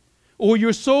Christ. Or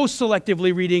you're so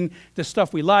selectively reading the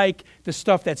stuff we like, the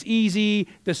stuff that's easy,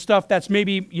 the stuff that's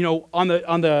maybe, on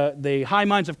the high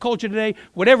minds of culture today.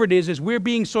 Whatever it is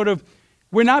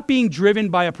we're not being driven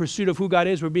by a pursuit of who God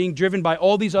is. We're being driven by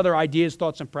all these other ideas,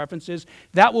 thoughts, and preferences.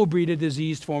 That will breed a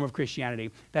diseased form of Christianity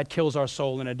that kills our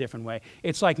soul in a different way.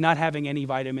 It's like not having any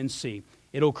vitamin C.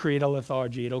 It'll create a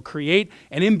lethargy. It'll create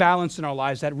an imbalance in our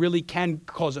lives that really can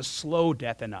cause a slow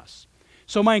death in us.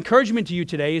 So my encouragement to you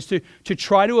today is to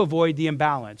try to avoid the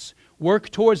imbalance. Work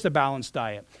towards the balanced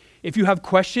diet. If you have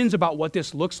questions about what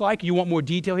this looks like, you want more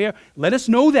detail here, let us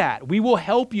know that. We will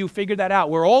help you figure that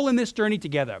out. We're all in this journey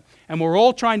together, and we're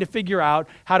all trying to figure out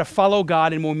how to follow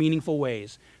God in more meaningful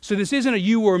ways. So this isn't a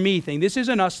you or me thing. This is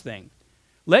an us thing.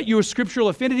 Let your scriptural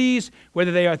affinities,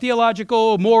 whether they are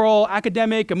theological, moral,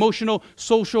 academic, emotional,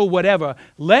 social, whatever,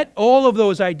 let all of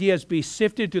those ideas be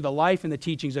sifted through the life and the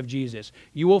teachings of Jesus.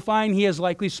 You will find he has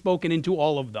likely spoken into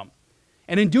all of them.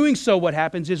 And in doing so, what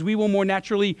happens is we will more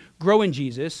naturally grow in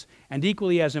Jesus, and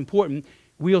equally as important,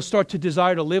 we'll start to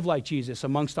desire to live like Jesus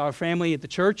amongst our family at the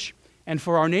church and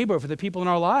for our neighbor, for the people in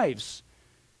our lives.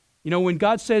 When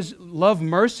God says love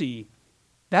mercy,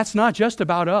 that's not just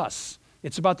about us.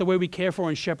 It's about the way we care for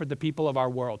and shepherd the people of our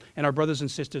world and our brothers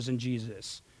and sisters in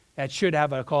Jesus. That should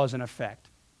have a cause and effect.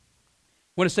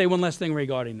 I want to say one last thing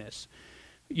regarding this.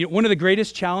 One of the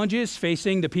greatest challenges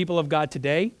facing the people of God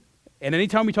today, and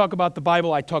anytime we talk about the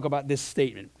Bible, I talk about this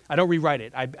statement. I don't rewrite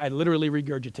it. I literally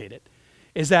regurgitate it.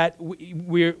 Is that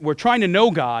we're trying to know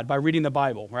God by reading the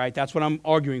Bible, right? That's what I'm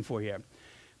arguing for here.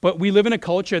 But we live in a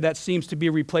culture that seems to be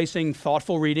replacing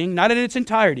thoughtful reading, not in its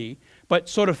entirety, but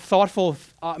sort of thoughtful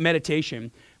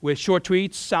meditation with short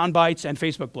tweets, sound bites, and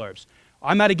Facebook blurbs.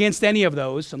 I'm not against any of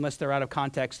those unless they're out of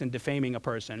context and defaming a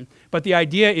person. But the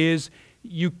idea is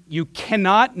you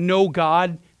cannot know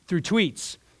God through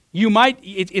tweets.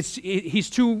 He's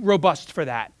too robust for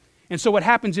that. And so what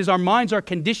happens is our minds are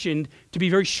conditioned to be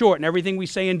very short in everything we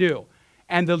say and do.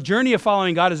 And the journey of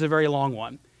following God is a very long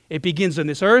one. It begins on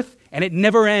this earth, and it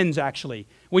never ends, actually.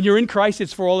 When you're in Christ,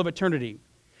 it's for all of eternity.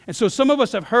 And so some of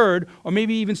us have heard, or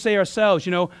maybe even say ourselves,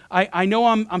 I know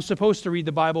I'm supposed to read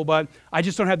the Bible, but I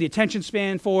just don't have the attention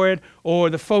span for it or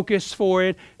the focus for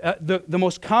it. The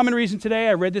most common reason today,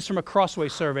 I read this from a Crossway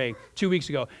survey 2 weeks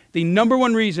ago, the number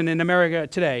one reason in America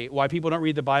today why people don't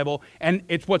read the Bible, and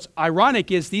what's ironic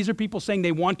is these are people saying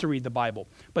they want to read the Bible,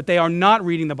 but they are not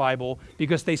reading the Bible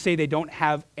because they say they don't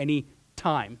have any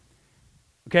time.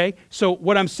 Okay? So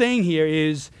what I'm saying here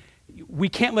is we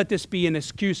can't let this be an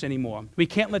excuse anymore. We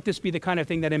can't let this be the kind of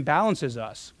thing that imbalances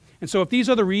us. And so if these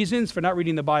are the reasons for not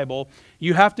reading the Bible,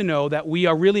 you have to know that we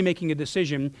are really making a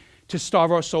decision to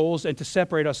starve our souls and to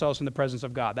separate ourselves from the presence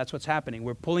of God. That's what's happening.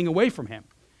 We're pulling away from him.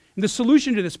 And the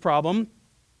solution to this problem,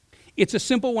 it's a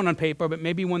simple one on paper, but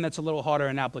maybe one that's a little harder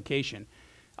in application.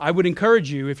 I would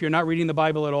encourage you, if you're not reading the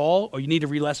Bible at all, or you need to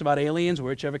read less about aliens, or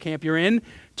whichever camp you're in,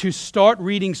 to start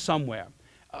reading somewhere.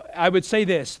 I would say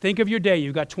this. Think of your day.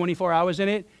 You've got 24 hours in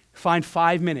it. Find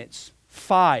 5 minutes.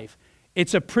 5.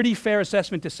 It's a pretty fair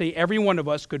assessment to say every one of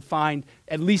us could find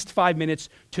at least 5 minutes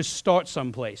to start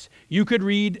someplace. You could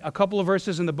read a couple of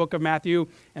verses in the book of Matthew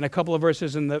and a couple of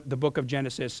verses in the book of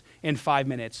Genesis in 5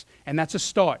 minutes. And that's a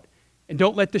start. And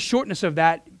don't let the shortness of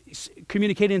that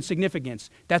communicate insignificance.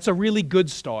 That's a really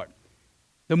good start.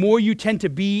 The more you tend to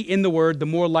be in the Word, the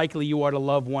more likely you are to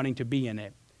love wanting to be in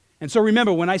it. And so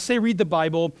remember, when I say read the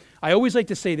Bible, I always like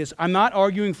to say this. I'm not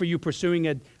arguing for you pursuing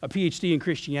a PhD in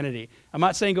Christianity. I'm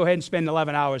not saying go ahead and spend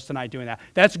 11 hours tonight doing that.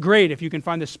 That's great if you can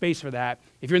find the space for that.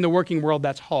 If you're in the working world,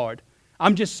 that's hard.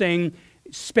 I'm just saying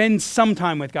spend some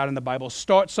time with God in the Bible.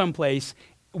 Start someplace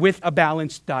with a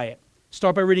balanced diet.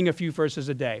 Start by reading a few verses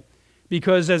a day.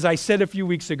 Because as I said a few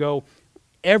weeks ago,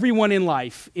 everyone in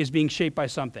life is being shaped by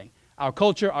something. Our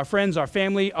culture, our friends, our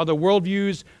family, other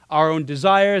worldviews, our own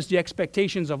desires, the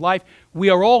expectations of life. We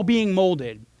are all being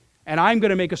molded. And I'm going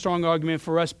to make a strong argument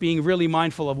for us being really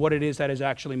mindful of what it is that is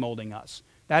actually molding us.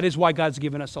 That is why God's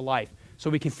given us a life, so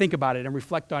we can think about it and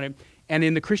reflect on it. And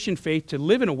in the Christian faith, to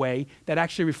live in a way that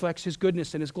actually reflects his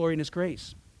goodness and his glory and his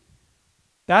grace.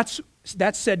 That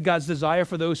said, God's desire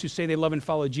for those who say they love and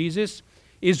follow Jesus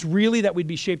is really that we'd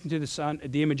be shaped into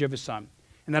the image of his Son.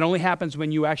 And that only happens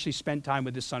when you actually spend time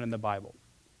with his Son in the Bible.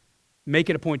 Make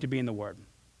it a point to be in the Word.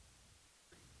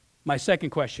 My second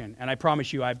question, and I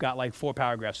promise you I've got like 4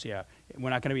 paragraphs here.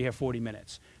 We're not going to be here 40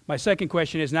 minutes. My second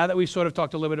question is, now that we've sort of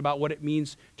talked a little bit about what it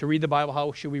means to read the Bible,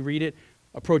 how should we read it,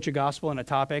 approach a gospel and a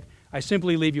topic, I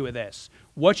simply leave you with this.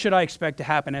 What should I expect to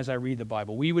happen as I read the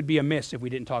Bible? We would be amiss if we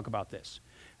didn't talk about this.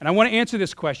 And I want to answer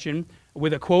this question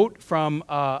with a quote from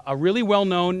a really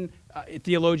well-known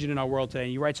theologian in our world today.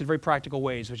 He writes in very practical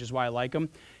ways, which is why I like him.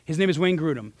 His name is Wayne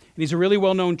Grudem, and he's a really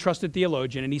well-known, trusted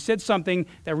theologian, and he said something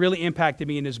that really impacted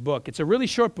me in his book. It's a really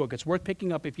short book. It's worth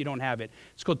picking up if you don't have it.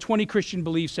 It's called 20 Christian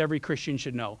Beliefs Every Christian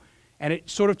Should Know. And it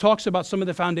sort of talks about some of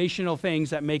the foundational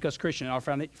things that make us Christian, our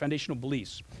foundational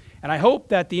beliefs. And I hope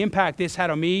that the impact this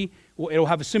had on me, it'll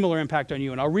have a similar impact on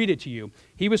you, and I'll read it to you.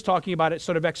 He was talking about it,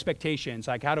 sort of expectations,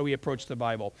 like how do we approach the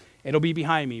Bible. It'll be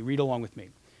behind me. Read along with me.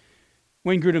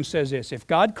 Wayne Grudem says this: if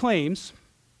God claims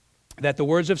that the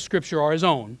words of Scripture are his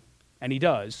own, and he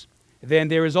does, then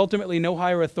there is ultimately no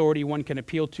higher authority one can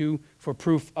appeal to for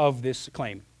proof of this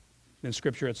claim than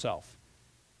Scripture itself.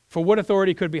 For what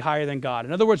authority could be higher than God?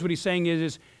 In other words, what he's saying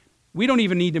is we don't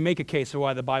even need to make a case for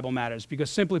why the Bible matters, because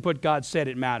simply put, God said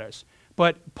it matters.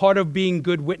 But part of being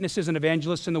good witnesses and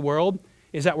evangelists in the world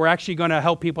is that we're actually going to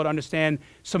help people to understand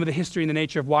some of the history and the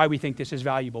nature of why we think this is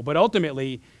valuable. But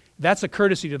ultimately, that's a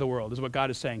courtesy to the world, is what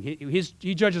God is saying.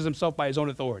 He judges himself by his own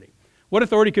authority. What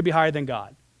authority could be higher than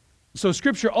God? So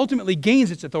Scripture ultimately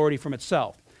gains its authority from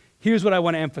itself. Here's what I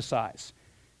want to emphasize.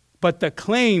 But the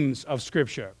claims of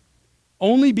Scripture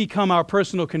only become our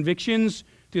personal convictions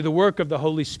through the work of the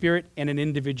Holy Spirit in an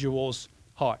individual's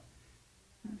heart.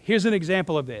 Here's an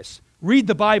example of this. Read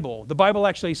the Bible. The Bible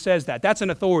actually says that. That's an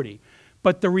authority.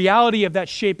 But the reality of that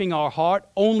shaping our heart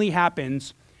only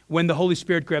happens when the Holy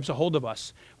Spirit grabs a hold of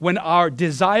us, when our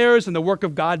desires and the work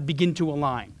of God begin to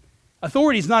align.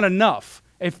 Authority is not enough.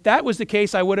 If that was the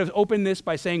case, I would have opened this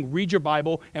by saying, read your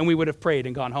Bible, and we would have prayed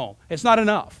and gone home. It's not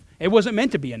enough. It wasn't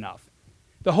meant to be enough.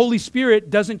 The Holy Spirit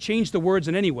doesn't change the words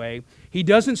in any way. He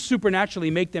doesn't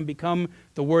supernaturally make them become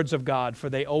the words of God,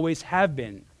 for they always have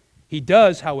been. He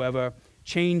does, however,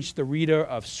 change the reader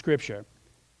of Scripture.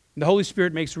 The Holy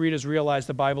Spirit makes readers realize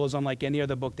the Bible is unlike any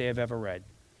other book they have ever read.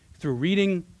 Through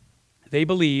reading, they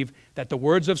believe that the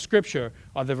words of Scripture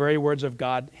are the very words of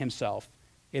God himself.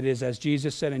 It is as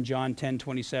Jesus said in John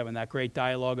 10:27, that great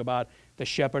dialogue about the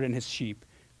shepherd and his sheep.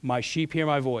 My sheep hear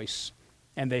my voice,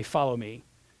 and they follow me.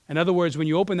 In other words, when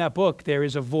you open that book, there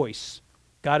is a voice.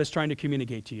 God is trying to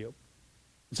communicate to you.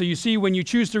 So you see, when you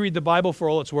choose to read the Bible for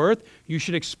all it's worth, you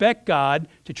should expect God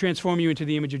to transform you into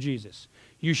the image of Jesus.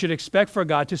 You should expect for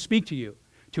God to speak to you,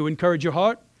 to encourage your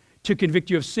heart, to convict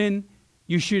you of sin.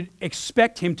 You should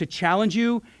expect him to challenge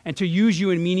you and to use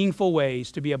you in meaningful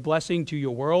ways to be a blessing to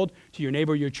your world, to your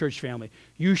neighbor, your church family.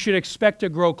 You should expect to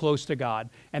grow close to God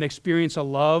and experience a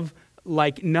love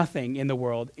like nothing in the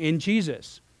world in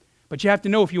Jesus. But you have to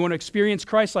know, if you want to experience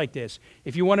Christ like this,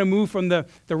 if you want to move from the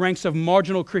ranks of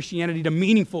marginal Christianity to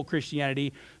meaningful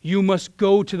Christianity, you must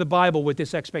go to the Bible with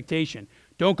this expectation.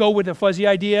 Don't go with a fuzzy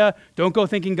idea. Don't go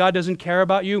thinking God doesn't care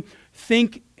about you.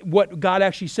 Think what God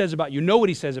actually says about you. Know what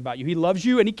he says about you. He loves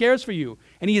you and he cares for you.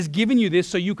 And he has given you this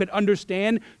so you could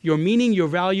understand your meaning, your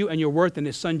value, and your worth in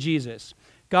his son Jesus.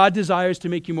 God desires to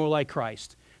make you more like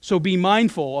Christ. So be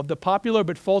mindful of the popular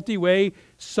but faulty way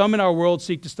some in our world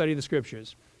seek to study the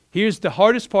Scriptures. Here's the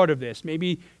hardest part of this,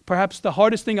 perhaps the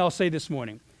hardest thing I'll say this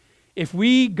morning. If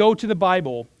we go to the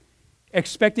Bible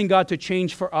expecting God to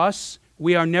change for us,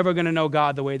 we are never going to know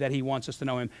God the way that he wants us to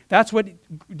know him. That's what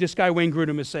this guy Wayne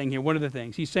Grudem is saying here, one of the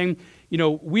things. He's saying,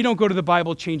 we don't go to the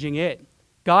Bible changing it.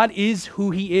 God is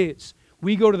who he is.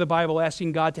 We go to the Bible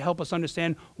asking God to help us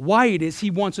understand why it is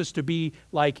he wants us to be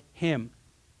like him.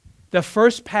 The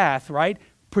first path, right,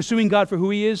 pursuing God for who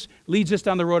he is, leads us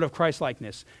down the road of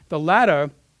Christ-likeness. The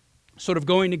latter, sort of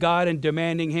going to God and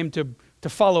demanding him to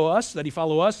follow us, that he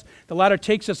follow us. The latter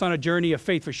takes us on a journey of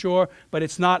faith for sure, but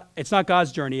it's not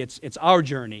God's journey, it's our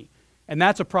journey. And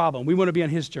that's a problem. We want to be on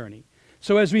his journey.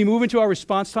 So as we move into our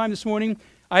response time this morning,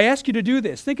 I ask you to do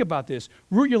this. Think about this.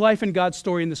 Root your life in God's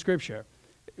story in the Scripture.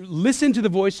 Listen to the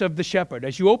voice of the shepherd.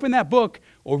 As you open that book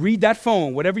or read that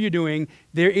phone, whatever you're doing,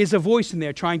 there is a voice in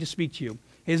there trying to speak to you.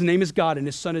 His name is God and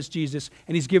his son is Jesus,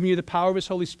 and he's given you the power of his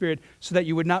Holy Spirit so that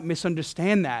you would not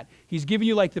misunderstand that. He's given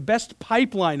you like the best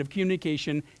pipeline of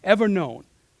communication ever known.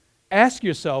 Ask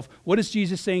yourself, what is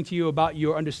Jesus saying to you about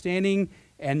your understanding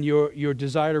and your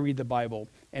desire to read the Bible?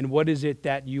 And what is it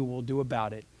that you will do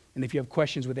about it? And if you have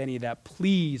questions with any of that,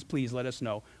 please let us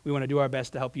know. We want to do our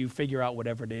best to help you figure out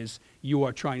whatever it is you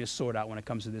are trying to sort out when it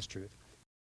comes to this truth.